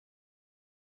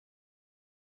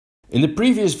In the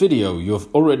previous video you have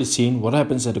already seen what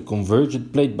happens at a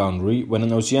convergent plate boundary when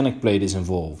an oceanic plate is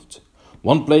involved.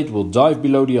 One plate will dive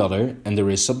below the other and there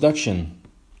is subduction.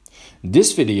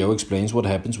 This video explains what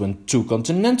happens when two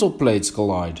continental plates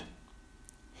collide.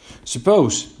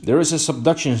 Suppose there is a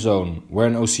subduction zone where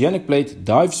an oceanic plate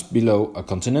dives below a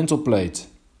continental plate.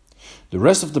 The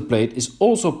rest of the plate is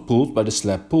also pulled by the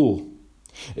slab pull.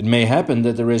 It may happen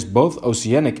that there is both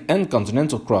oceanic and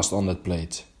continental crust on that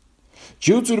plate.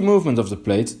 Due to the movement of the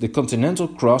plate, the continental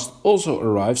crust also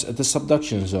arrives at the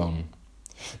subduction zone.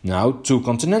 Now two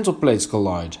continental plates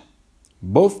collide.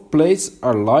 Both plates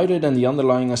are lighter than the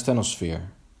underlying asthenosphere.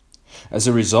 As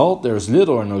a result, there is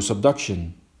little or no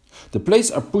subduction. The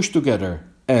plates are pushed together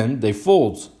and they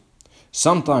fold.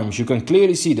 Sometimes you can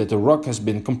clearly see that the rock has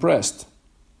been compressed.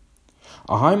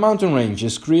 A high mountain range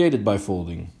is created by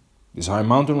folding. This high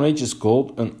mountain range is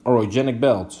called an orogenic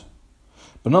belt.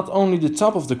 But not only the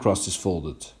top of the crust is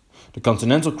folded. The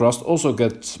continental crust also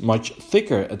gets much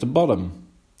thicker at the bottom.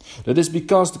 That is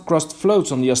because the crust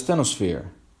floats on the asthenosphere.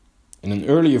 In an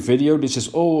earlier video this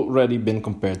has already been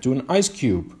compared to an ice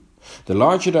cube. The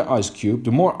larger the ice cube,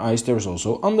 the more ice there is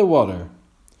also underwater.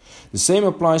 The same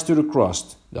applies to the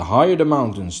crust. The higher the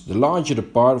mountains, the larger the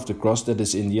part of the crust that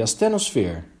is in the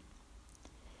asthenosphere.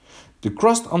 The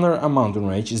crust under a mountain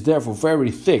range is therefore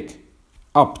very thick,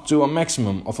 up to a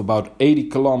maximum of about 80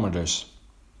 kilometers.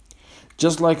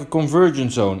 Just like a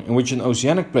convergent zone in which an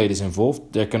oceanic plate is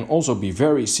involved, there can also be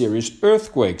very serious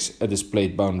earthquakes at this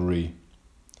plate boundary.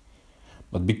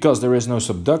 But because there is no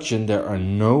subduction, there are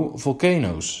no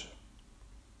volcanoes.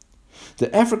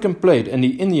 The African plate and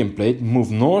the Indian plate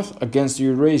move north against the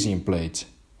Eurasian plate.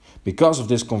 Because of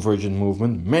this convergent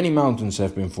movement, many mountains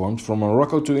have been formed from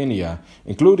Morocco to India,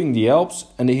 including the Alps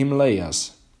and the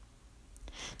Himalayas.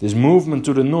 This movement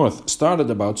to the north started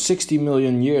about 60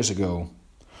 million years ago.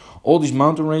 All these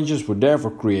mountain ranges were therefore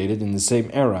created in the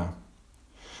same era.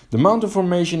 The mountain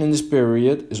formation in this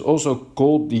period is also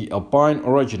called the alpine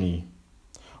orogeny.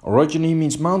 Orogeny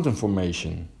means mountain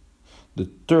formation. The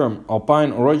term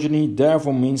alpine orogeny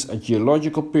therefore means a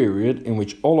geological period in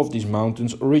which all of these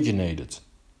mountains originated.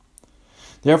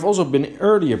 There have also been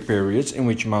earlier periods in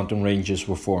which mountain ranges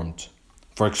were formed.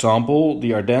 For example,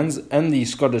 the Ardennes and the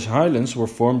Scottish Highlands were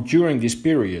formed during these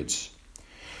periods.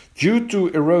 Due to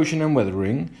erosion and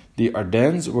weathering, the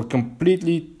Ardennes were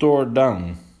completely torn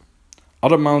down.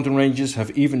 Other mountain ranges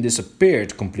have even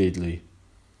disappeared completely.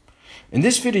 In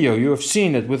this video you have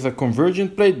seen that with a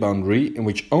convergent plate boundary in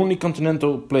which only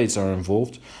continental plates are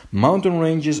involved, mountain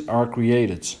ranges are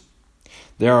created.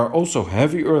 There are also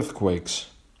heavy earthquakes.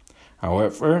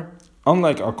 However,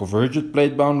 unlike our convergent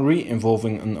plate boundary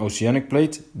involving an oceanic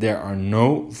plate, there are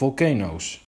no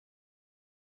volcanoes.